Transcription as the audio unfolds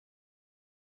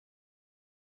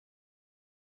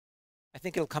I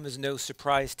think it'll come as no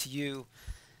surprise to you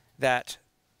that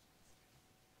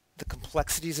the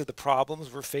complexities of the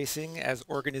problems we're facing as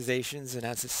organizations and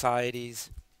as societies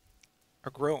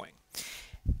are growing.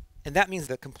 And that means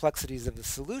the complexities of the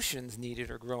solutions needed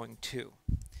are growing too.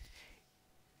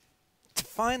 To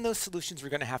find those solutions, we're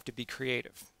going to have to be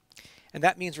creative. And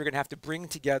that means we're going to have to bring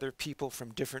together people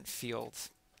from different fields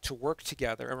to work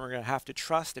together, and we're going to have to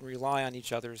trust and rely on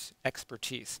each other's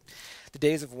expertise. The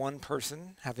days of one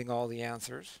person having all the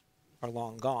answers are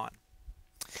long gone.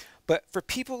 But for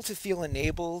people to feel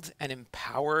enabled and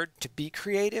empowered to be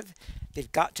creative,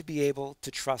 they've got to be able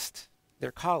to trust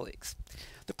their colleagues.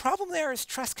 The problem there is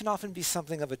trust can often be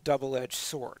something of a double-edged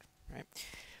sword, right?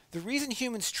 The reason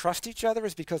humans trust each other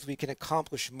is because we can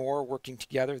accomplish more working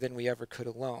together than we ever could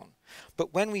alone.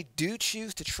 But when we do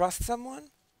choose to trust someone,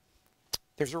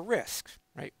 there's a risk,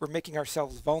 right? We're making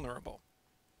ourselves vulnerable.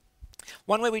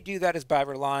 One way we do that is by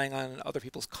relying on other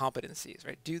people's competencies,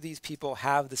 right? Do these people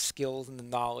have the skills and the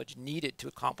knowledge needed to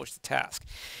accomplish the task?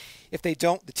 If they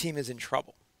don't, the team is in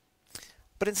trouble.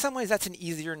 But in some ways, that's an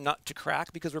easier nut to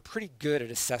crack because we're pretty good at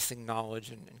assessing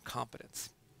knowledge and competence.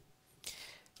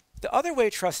 The other way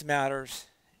trust matters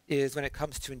is when it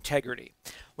comes to integrity.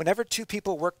 Whenever two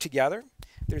people work together,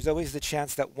 there's always the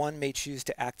chance that one may choose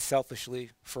to act selfishly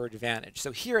for advantage.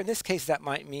 So here, in this case, that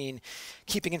might mean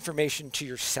keeping information to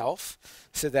yourself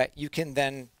so that you can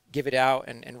then give it out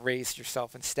and raise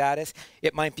yourself in status.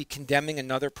 It might be condemning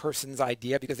another person's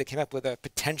idea because they came up with a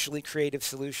potentially creative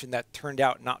solution that turned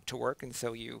out not to work, and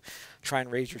so you try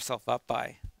and raise yourself up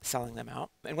by selling them out.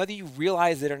 And whether you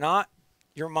realize it or not,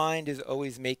 your mind is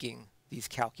always making these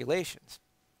calculations.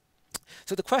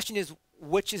 So the question is,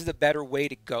 which is the better way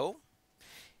to go?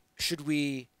 Should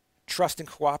we trust and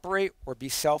cooperate or be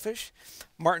selfish?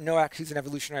 Martin Nowak, who's an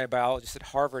evolutionary biologist at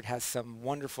Harvard, has some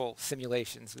wonderful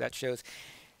simulations that shows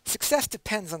success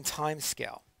depends on time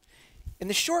scale. In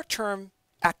the short term,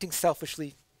 acting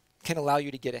selfishly can allow you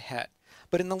to get ahead.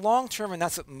 But in the long term, and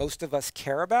that's what most of us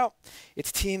care about,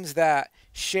 it's teams that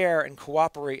share and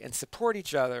cooperate and support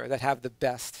each other that have the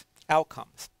best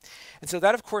outcomes. And so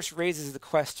that, of course, raises the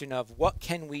question of what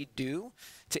can we do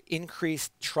to increase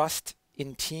trust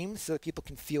in teams so that people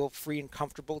can feel free and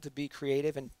comfortable to be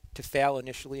creative and to fail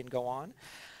initially and go on.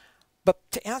 But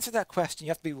to answer that question, you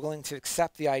have to be willing to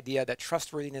accept the idea that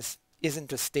trustworthiness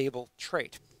isn't a stable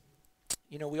trait.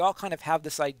 You know, we all kind of have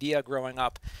this idea growing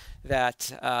up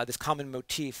that this common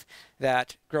motif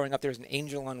that growing up there's an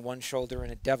angel on one shoulder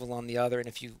and a devil on the other, and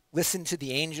if you listen to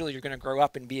the angel, you're going to grow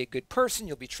up and be a good person,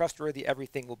 you'll be trustworthy,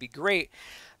 everything will be great.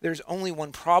 There's only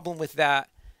one problem with that,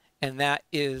 and that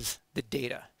is the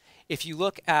data. If you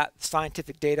look at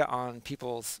scientific data on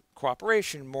people's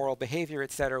cooperation, moral behavior,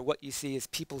 etc., what you see is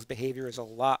people's behavior is a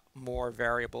lot more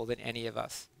variable than any of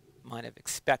us might have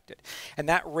expected. And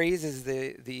that raises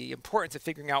the importance of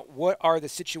figuring out what are the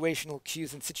situational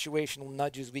cues and situational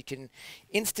nudges we can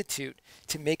institute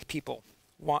to make people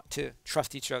want to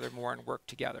trust each other more and work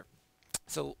together.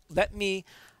 So let me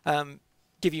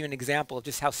give you an example of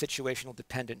just how situational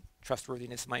dependent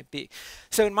trustworthiness might be.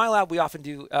 So in my lab, we often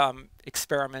do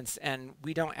experiments, and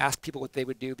we don't ask people what they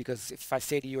would do, because if I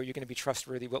say to you, are you going to be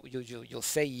trustworthy, what would you do? You'll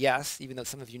say yes, even though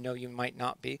some of you know you might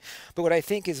not be. But what I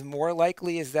think is more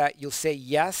likely is that you'll say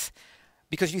yes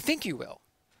because you think you will.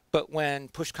 But when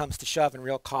push comes to shove and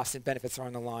real costs and benefits are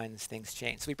on the line, things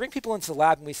change. So we bring people into the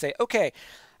lab and we say, okay,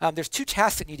 there's two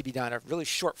tasks that need to be done, a really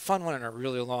short, fun one and a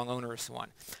really long, onerous one.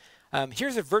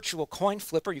 Here's a virtual coin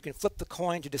flipper. You can flip the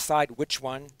coin to decide which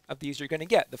one of these you're going to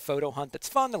get. The photo hunt that's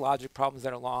fun, the logic problems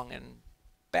that are long and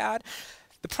bad.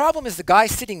 The problem is the guy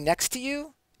sitting next to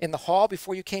you in the hall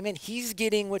before you came in, he's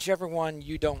getting whichever one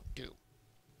you don't do.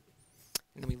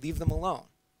 And then we leave them alone.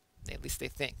 At least they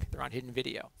think. They're on hidden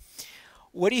video.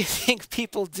 What do you think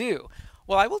people do?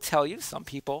 Well, I will tell you, some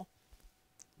people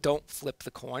don't flip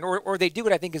the coin, or they do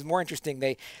what I think is more interesting.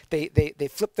 They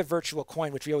flip the virtual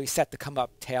coin, which we always set to come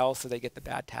up tails, so they get the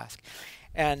bad task.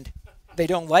 And they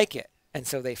don't like it, and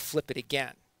so they flip it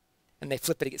again. And they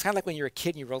flip it again. It's kind of like when you're a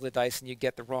kid and you roll the dice and you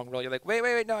get the wrong roll. You're like,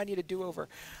 wait, no, I need a do-over.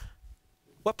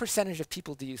 What percentage of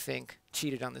people do you think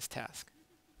cheated on this task?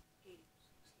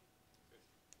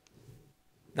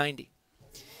 90.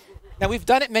 Now, we've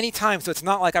done it many times, so it's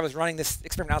not like I was running this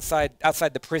experiment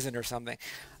outside the prison or something.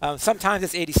 Sometimes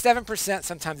it's 87%,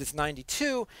 sometimes it's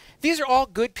 92%. These are all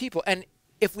good people. And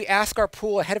if we ask our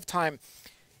pool ahead of time,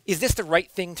 is this the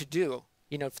right thing to do?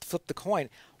 You know, flip the coin.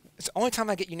 It's the only time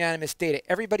I get unanimous data.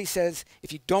 Everybody says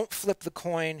if you don't flip the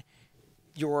coin,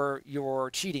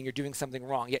 you're cheating, you're doing something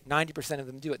wrong. Yet 90% of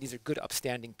them do it. These are good,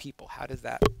 upstanding people. How does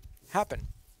that happen?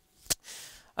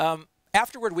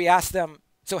 Afterward, we ask them,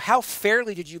 So how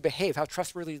fairly did you behave? How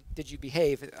trustworthy did you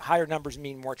behave? Higher numbers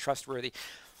mean more trustworthy.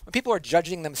 When people are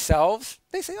judging themselves,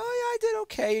 they say, oh yeah, I did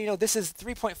okay. You know, this is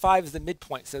 3.5 is the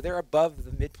midpoint, so they're above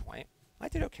the midpoint. I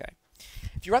did okay.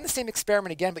 If you run the same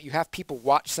experiment again, but you have people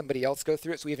watch somebody else go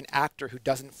through it, so we have an actor who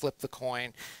doesn't flip the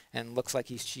coin and looks like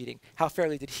he's cheating. How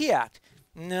fairly did he act?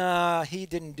 Nah, he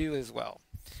didn't do as well.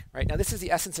 Right? Now, this is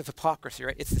the essence of hypocrisy,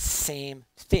 right? It's the same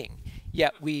thing,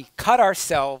 yet we cut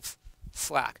ourselves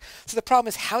slack. So the problem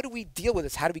is, how do we deal with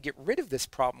this? How do we get rid of this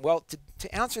problem? Well,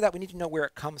 to answer that, we need to know where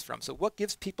it comes from. So what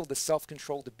gives people the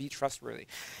self-control to be trustworthy?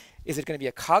 Is it going to be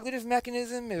a cognitive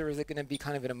mechanism, or is it going to be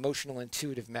kind of an emotional,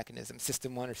 intuitive mechanism,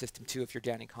 system 1 or system 2 if you're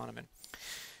Danny Kahneman?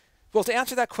 Well, to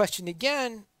answer that question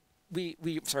again, we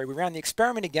ran the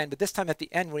experiment again, but this time at the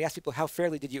end, when we asked people how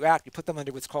fairly did you act, we put them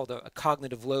under what's called a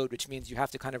cognitive load, which means you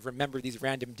have to kind of remember these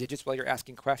random digits while you're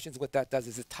asking questions. What that does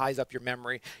is it ties up your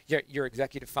memory, your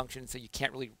executive function, so you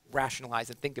can't really rationalize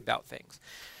and think about things.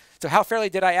 So how fairly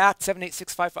did I act? 7, 8,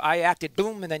 6, 5, I acted,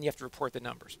 boom, and then you have to report the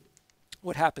numbers.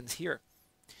 What happens here?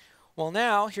 Well,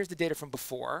 now, here's the data from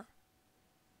before.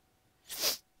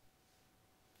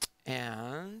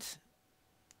 And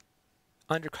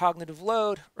under cognitive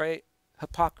load, right,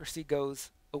 hypocrisy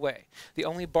goes away. The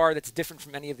only bar that's different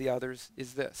from any of the others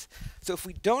is this. So if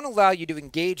we don't allow you to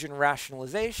engage in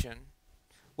rationalization,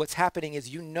 what's happening is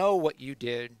you know what you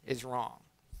did is wrong,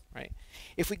 right?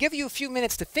 If we give you a few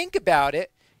minutes to think about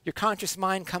it, your conscious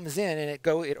mind comes in and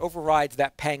it overrides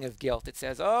that pang of guilt. It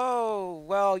says, oh,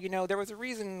 well, you know, there was a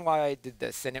reason why I did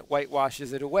this, and it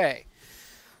whitewashes it away.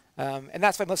 And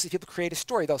that's why most of the people create a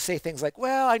story. They'll say things like,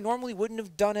 well, I normally wouldn't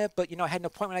have done it, but, you know, I had an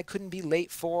appointment I couldn't be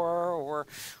late for, or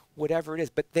whatever it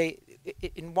is. But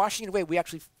in washing it away, we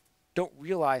actually don't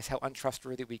realize how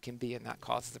untrustworthy we can be, and that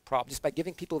causes a problem. Just by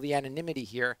giving people the anonymity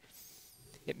here,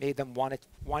 it made them want to,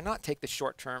 why not take the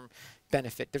short-term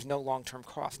benefit? There's no long-term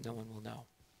cost. No one will know.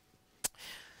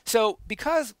 So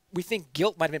because we think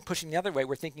guilt might have been pushing the other way,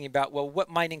 we're thinking about, well, what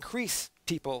might increase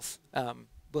people's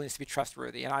willingness to be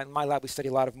trustworthy? And in my lab, we study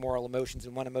a lot of moral emotions,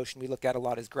 and one emotion we look at a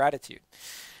lot is gratitude.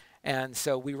 And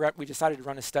so we decided to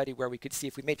run a study where we could see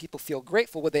if we made people feel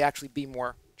grateful, would they actually be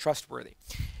more trustworthy?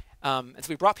 And so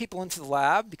we brought people into the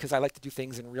lab because I like to do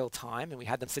things in real time, and we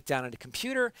had them sit down at a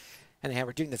computer, and they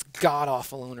were doing this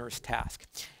god-awful onerous task.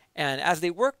 And as they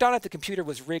worked on it, the computer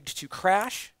was rigged to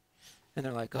crash, and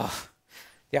they're like, oh,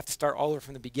 they have to start all over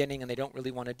from the beginning, and they don't really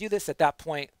want to do this. At that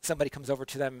point, somebody comes over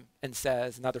to them and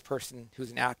says, another person who's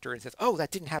an actor, and says, oh,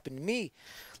 that didn't happen to me.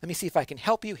 Let me see if I can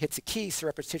help you. Hits a key.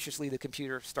 Surreptitiously, the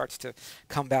computer starts to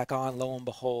come back on. Lo and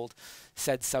behold,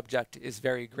 said subject is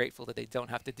very grateful that they don't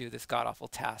have to do this god-awful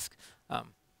task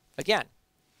again.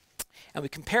 And we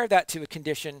compare that to a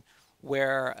condition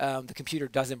where the computer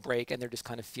doesn't break and they're just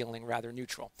kind of feeling rather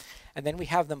neutral. And then we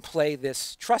have them play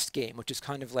this trust game, which is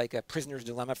kind of like a prisoner's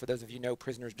dilemma, for those of you who know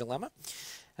prisoner's dilemma,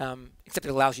 except it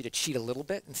allows you to cheat a little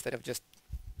bit instead of just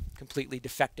completely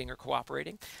defecting or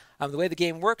cooperating. The way the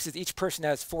game works is each person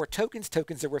has 4 tokens.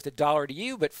 Tokens are worth $1 to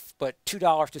you, but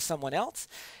 $2 to someone else,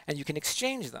 and you can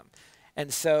exchange them.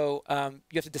 And so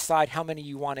you have to decide how many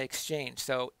you want to exchange.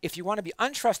 So if you want to be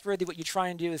untrustworthy, what you try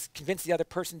and do is convince the other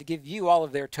person to give you all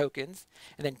of their tokens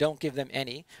and then don't give them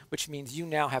any, which means you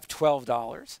now have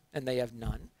 $12 and they have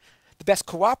none. The best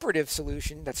cooperative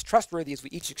solution that's trustworthy is we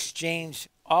each exchange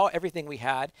everything we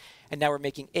had, and now we're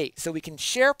making 8. So we can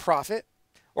share profit,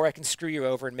 or I can screw you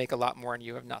over and make a lot more and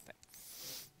you have nothing.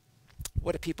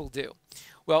 What do people do?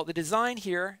 Well, the design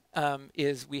here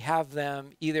is we have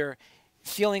them either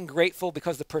feeling grateful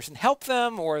because the person helped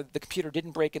them, or the computer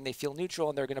didn't break and they feel neutral,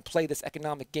 and they're going to play this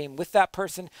economic game with that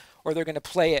person, or they're going to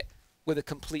play it with a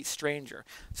complete stranger.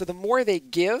 So the more they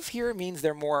give here means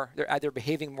they're either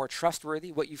behaving more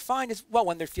trustworthy. What you find is, well,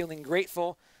 when they're feeling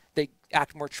grateful, they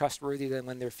act more trustworthy than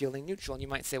when they're feeling neutral. And you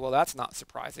might say, well, that's not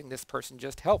surprising. This person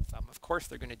just helped them. Of course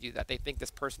they're going to do that. They think this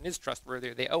person is trustworthy,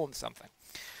 or they owe them something.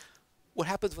 What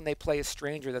happens when they play a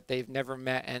stranger that they've never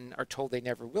met and are told they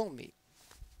never will meet?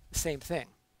 Same thing,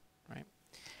 right?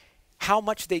 How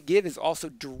much they give is also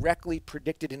directly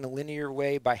predicted in a linear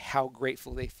way by how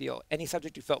grateful they feel. Any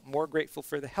subject who felt more grateful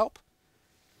for the help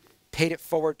paid it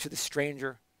forward to the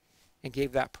stranger and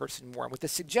gave that person more. And what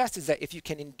this suggests is that if you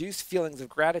can induce feelings of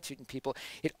gratitude in people,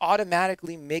 it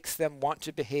automatically makes them want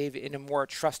to behave in a more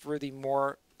trustworthy,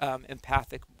 more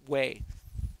empathic way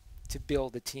to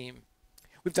build a team.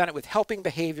 We've done it with helping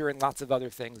behavior and lots of other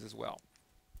things as well,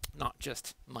 not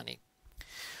just money.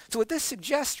 So what this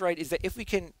suggests, right, is that if we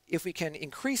can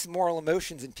increase moral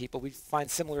emotions in people, we find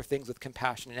similar things with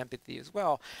compassion and empathy as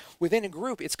well. Within a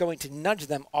group, it's going to nudge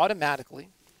them automatically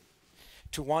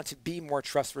to want to be more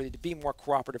trustworthy, to be more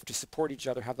cooperative, to support each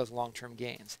other, have those long-term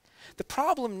gains. The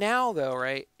problem now, though,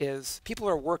 right, is people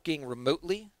are working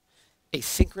remotely,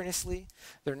 asynchronously.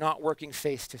 They're not working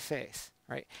face-to-face,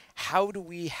 right? How do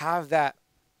we have that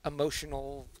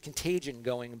emotional contagion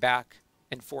going back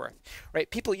and forth, right?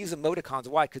 People use emoticons.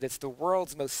 Why? Because it's the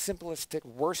world's most simplistic,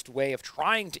 worst way of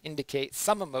trying to indicate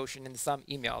some emotion in some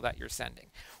email that you're sending.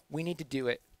 We need to do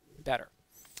it better.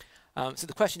 So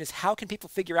the question is, how can people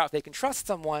figure out if they can trust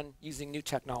someone using new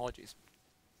technologies?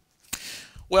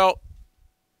 Well,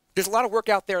 there's a lot of work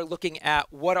out there looking at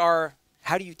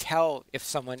how do you tell if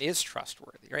someone is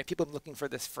trustworthy, right? People have been looking for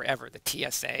this forever. The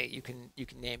TSA, you can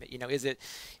name it. You know, is it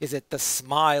the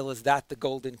smile? Is that the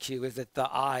golden cue? Is it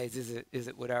the eyes? Is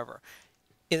it whatever?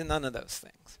 It's none of those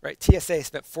things, right? TSA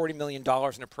spent $40 million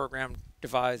in a program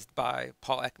devised by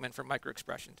Paul Ekman for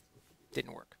microexpressions.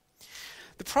 Didn't work.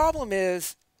 The problem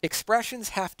is expressions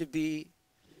have to be,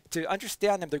 to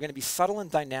understand them, they're going to be subtle and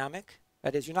dynamic.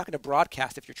 That is, you're not going to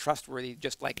broadcast if you're trustworthy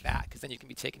just like that, because then you can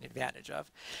be taken advantage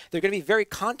of. They're going to be very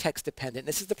context dependent.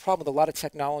 This is the problem with a lot of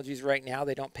technologies right now.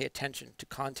 They don't pay attention to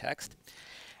context.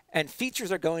 And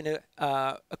features are going to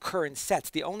occur in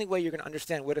sets. The only way you're going to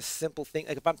understand what a simple thing,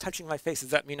 like if I'm touching my face, does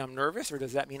that mean I'm nervous or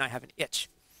does that mean I have an itch?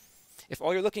 If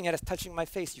all you're looking at is touching my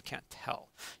face, you can't tell.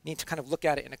 You need to kind of look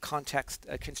at it in a context,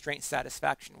 a constraint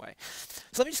satisfaction way.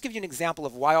 So let me just give you an example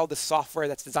of why all this software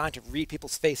that's designed to read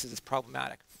people's faces is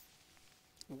problematic.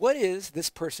 What is this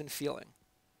person feeling?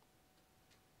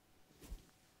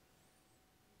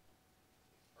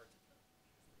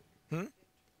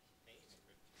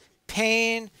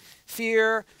 Pain,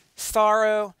 fear,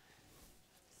 sorrow,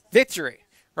 victory,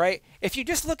 right? If you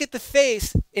just look at the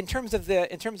face in terms of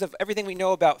everything we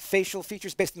know about facial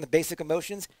features based on the basic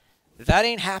emotions, that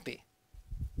ain't happy.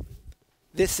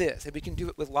 This is, and we can do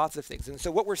it with lots of things. And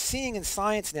so what we're seeing in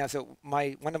science now, so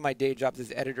one of my day jobs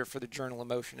is editor for the journal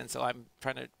Emotion, and so I'm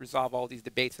trying to resolve all these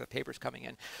debates with the papers coming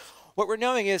in. What we're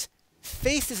knowing is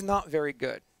face is not very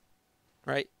good,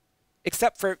 right?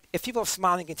 Except for if people are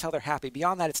smiling, you can tell they're happy.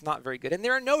 Beyond that, it's not very good. And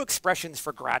there are no expressions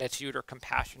for gratitude or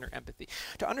compassion or empathy.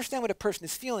 To understand what a person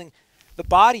is feeling, the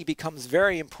body becomes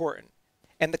very important,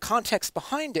 and the context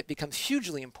behind it becomes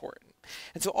hugely important.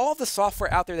 And so all the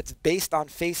software out there that's based on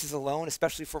faces alone,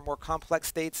 especially for more complex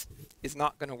states, is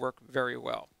not going to work very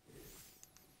well.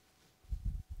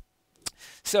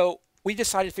 So we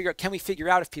decided to figure out, can we figure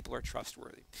out if people are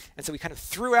trustworthy? And so we kind of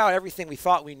threw out everything we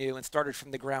thought we knew and started from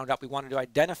the ground up. We wanted to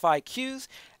identify cues,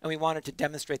 and we wanted to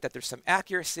demonstrate that there's some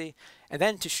accuracy. And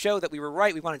then to show that we were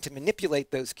right, we wanted to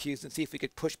manipulate those cues and see if we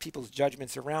could push people's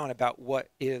judgments around about what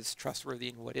is trustworthy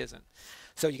and what isn't.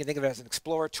 So you can think of it as an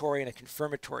exploratory and a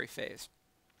confirmatory phase.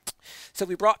 So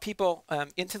we brought people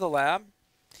into the lab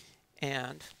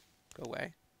and go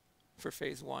away for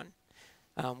phase one.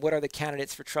 What are the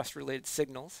candidates for trust-related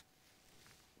signals?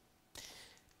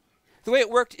 The way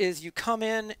it worked is you come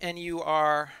in and you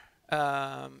are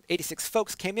 86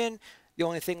 folks came in. The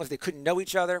only thing was they couldn't know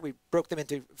each other. We broke them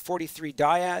into 43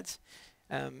 dyads.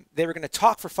 They were going to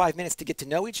talk for 5 minutes to get to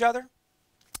know each other.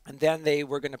 And then they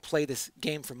were going to play this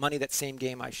game for money, that same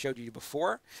game I showed you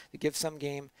before, the give some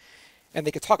game. And they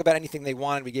could talk about anything they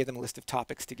wanted. We gave them a list of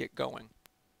topics to get going.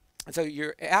 And so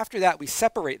after that, we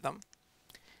separate them.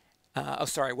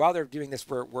 While they're doing this,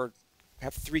 we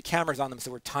have 3 cameras on them, so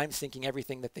we're time syncing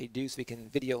everything that they do so we can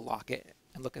video lock it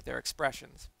and look at their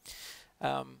expressions.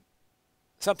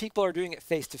 Some people are doing it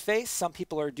face-to-face. Some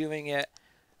people are doing it,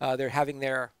 they're having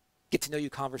their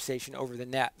get-to-know-you conversation over the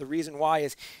net. The reason why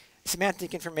is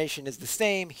semantic information is the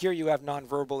same. Here you have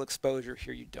nonverbal exposure.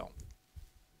 Here you don't.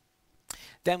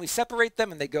 Then we separate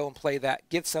them and they go and play that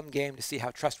give some game to see how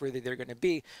trustworthy they're going to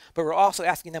be. But we're also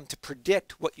asking them to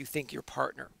predict what you think your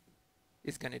partner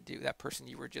is going to do, that person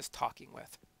you were just talking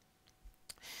with.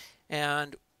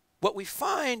 And what we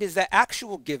find is that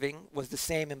actual giving was the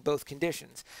same in both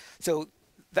conditions. So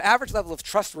the average level of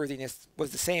trustworthiness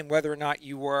was the same whether or not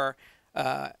you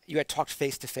had talked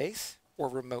face-to-face or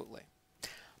remotely.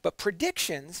 But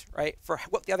predictions, right, for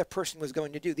what the other person was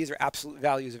going to do, these are absolute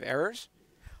values of errors,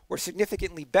 were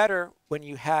significantly better when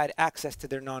you had access to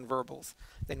their nonverbals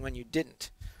than when you didn't,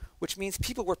 which means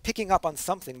people were picking up on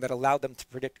something that allowed them to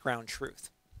predict ground truth.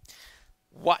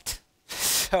 What?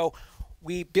 So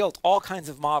we built all kinds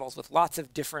of models with lots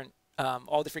of different,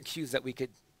 all different cues that we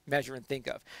could measure and think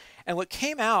of. And what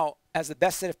came out as the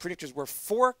best set of predictors were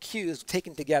 4 cues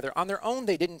taken together. On their own,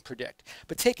 they didn't predict,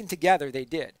 but taken together, they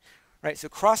did. Right, so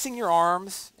crossing your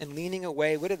arms and leaning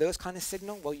away, what do those kind of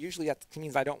signal? Well, usually that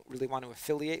means I don't really want to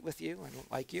affiliate with you. I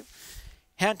don't like you.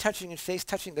 Hand touching and face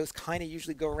touching, those kind of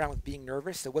usually go around with being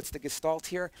nervous. So what's the gestalt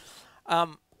here?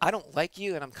 I don't like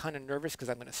you, and I'm kind of nervous because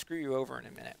I'm going to screw you over in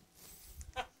a minute.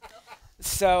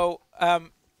 So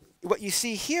what you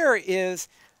see here is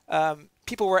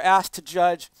people were asked to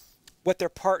judge what their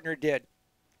partner did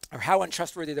or how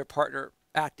untrustworthy their partner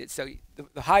acted. So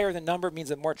the higher the number means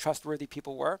the more trustworthy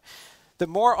people were. The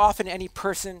more often any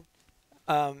person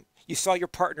you saw your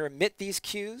partner emit these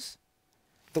cues,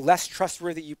 the less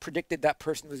trustworthy you predicted that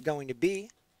person was going to be.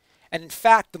 And in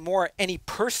fact, the more any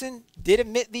person did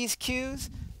emit these cues,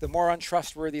 the more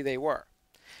untrustworthy they were.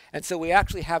 And so we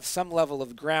actually have some level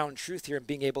of ground truth here in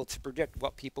being able to predict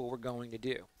what people were going to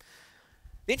do.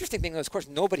 The interesting thing is, of course,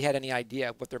 nobody had any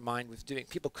idea what their mind was doing.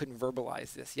 People couldn't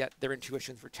verbalize this, yet their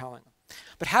intuitions were telling them.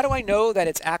 But how do I know that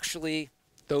it's actually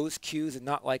those cues and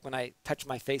not like when I touch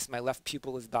my face, my left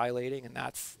pupil is dilating and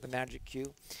that's the magic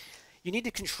cue? You need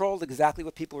to control exactly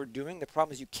what people are doing. The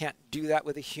problem is you can't do that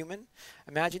with a human.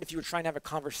 Imagine if you were trying to have a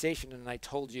conversation and I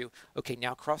told you, okay,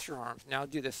 now cross your arms, now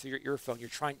do this through your earphone.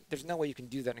 There's no way you can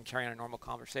do that and carry on a normal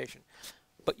conversation.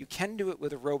 But you can do it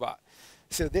with a robot.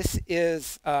 So this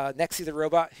is Nexi the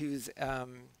robot, who's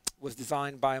was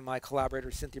designed by my collaborator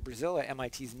Cynthia Brazil at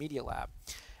MIT's Media Lab.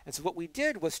 And so what we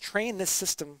did was train this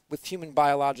system with human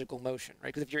biological motion, right?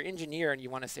 Because if you're an engineer and you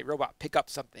want to say, robot, pick up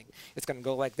something, it's going to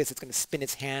go like this, it's going to spin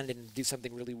its hand and do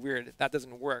something really weird. That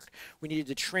doesn't work. We needed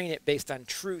to train it based on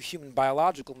true human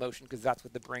biological motion because that's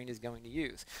what the brain is going to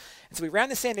use. And so we ran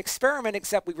the same experiment,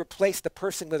 except we replaced the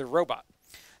person with a robot.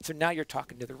 So now you're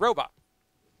talking to the robot.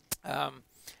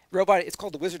 Robot, it's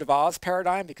called the Wizard of Oz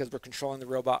paradigm because we're controlling the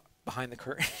robot behind the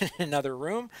curtain in another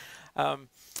room.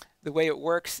 The way it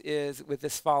works is with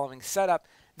this following setup.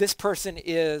 This person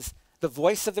is the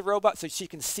voice of the robot, so she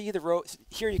can see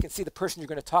here you can see the person you're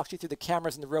going to talk to through the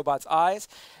cameras in the robot's eyes.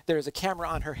 There's a camera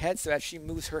on her head, so as she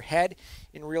moves her head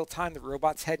in real time, the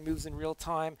robot's head moves in real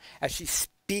time. As she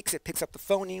speaks, it picks up the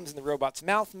phonemes and the robot's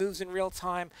mouth moves in real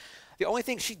time. The only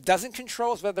thing she doesn't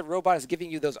control is whether the robot is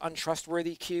giving you those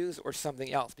untrustworthy cues or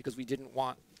something else, because we didn't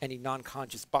want any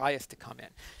non-conscious bias to come in.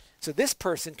 So this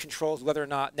person controls whether or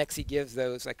not Nexi gives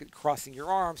those, like crossing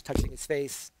your arms, touching his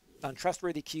face,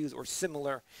 untrustworthy cues or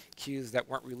similar cues that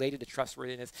weren't related to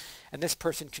trustworthiness. And this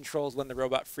person controls when the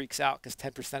robot freaks out, because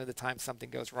 10% of the time something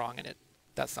goes wrong and it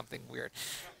does something weird.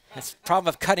 It's the problem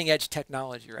of cutting edge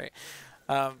technology, right?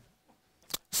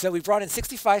 So we brought in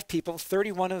 65 people,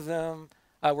 31 of them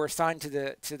were assigned to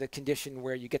the condition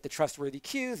where you get the trustworthy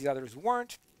cues, the others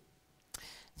weren't.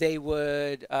 They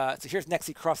would, so here's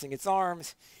Nexi crossing its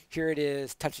arms. Here it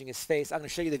is touching his face. I'm going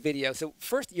to show you the video. So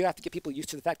first you have to get people used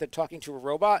to the fact that they're talking to a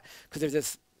robot, because there's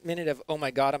this minute of, oh my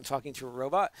God, I'm talking to a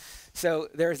robot. So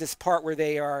there's this part where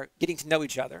they are getting to know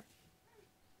each other.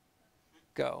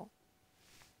 Go.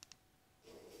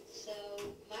 So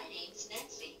my name's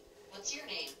Nexi. What's your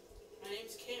name? My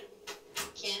name's Kim.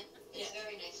 Kim? It's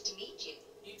very nice to meet you.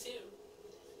 You too.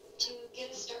 To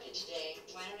get us started today,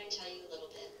 why don't I tell you a little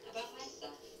bit about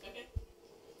myself? Okay.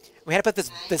 We had to put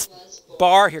this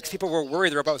bar here because people were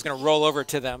worried the robot was going to roll over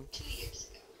to them. 2 years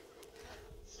ago.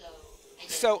 So I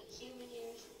guess So in human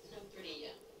years, I'm pretty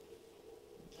young.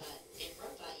 But in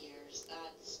robot years,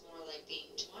 that's more like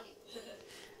being 20.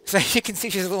 So you can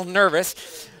see she's a little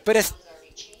nervous. But as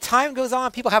time goes on,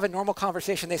 people have a normal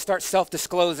conversation. They start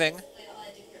self-disclosing. All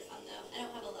I do for fun, though. I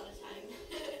don't have a lot of time.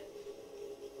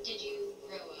 Did you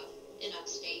grow up in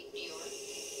upstate New York?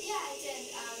 Yeah, I did,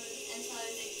 until I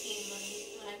was 18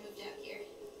 when I moved out here.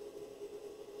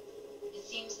 It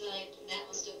seems like that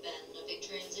must have been a big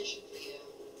transition for you.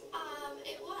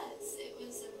 It was. It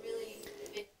was a really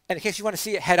big... And in case you want to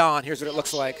see it head on, here's what it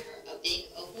looks like. A big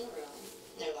open room.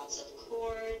 There are lots of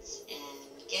cords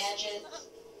and gadgets.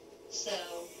 So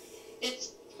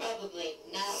it's probably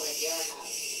not like your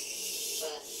house,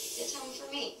 but it's home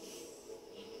for me.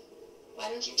 Why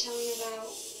don't you tell me about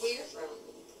where you're from?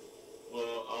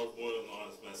 Well, I was born in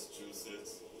Lawrence,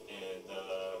 Massachusetts, and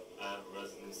I have a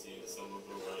residency in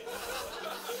Somerville right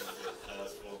now. I've been here the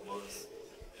past 4 months.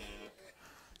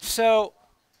 So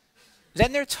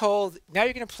then they're told, now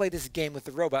you're going to play this game with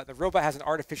the robot. The robot has an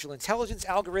artificial intelligence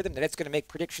algorithm that it's going to make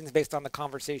predictions based on the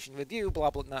conversation with you,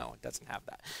 blah, blah. No, it doesn't have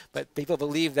that. But people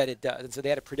believe that it does. And so they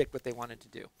had to predict what they wanted to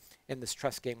do in this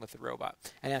trust game with the robot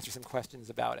and answer some questions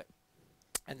about it.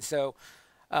 And so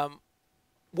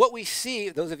what we see,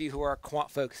 those of you who are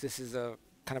quant folks, this is a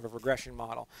kind of a regression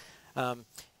model.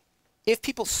 If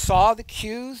people saw the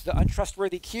cues, the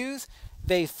untrustworthy cues,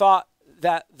 they thought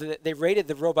that they rated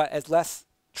the robot as less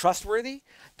trustworthy.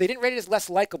 They didn't rate it as less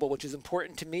likable, which is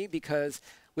important to me because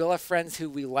we all have friends who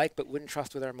we like but wouldn't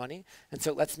trust with our money. And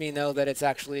so it lets me know that it's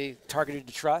actually targeted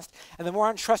to trust. And the more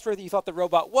untrustworthy you thought the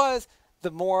robot was,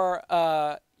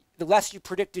 the less you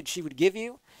predicted she would give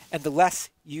you and the less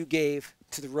you gave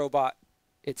to the robot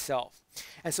itself.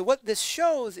 And so what this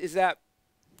shows is that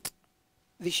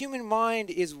the human mind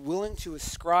is willing to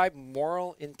ascribe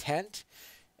moral intent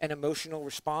and emotional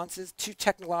responses to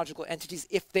technological entities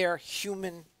if they're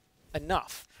human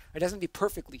enough. It doesn't be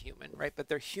perfectly human, right? But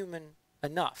they're human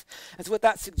enough. And so what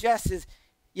that suggests is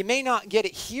you may not get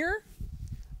it here,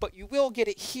 but you will get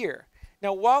it here.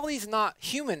 Now, WALL-E's not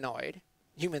humanoid,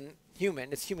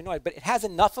 it's humanoid, but it has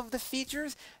enough of the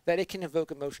features that it can evoke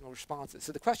emotional responses.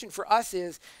 So the question for us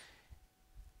is,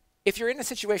 if you're in a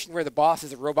situation where the boss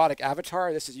is a robotic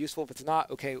avatar, this is useful. If it's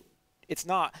not, okay, it's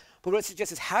not. But what it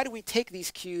suggests is, how do we take these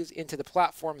cues into the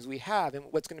platforms we have? And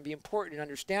what's going to be important in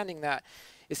understanding that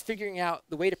is figuring out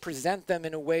the way to present them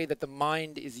in a way that the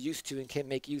mind is used to and can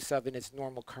make use of in its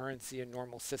normal currency and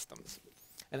normal systems.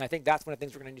 And I think that's one of the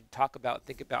things we're going to need to talk about and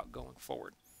think about going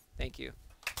forward. Thank you.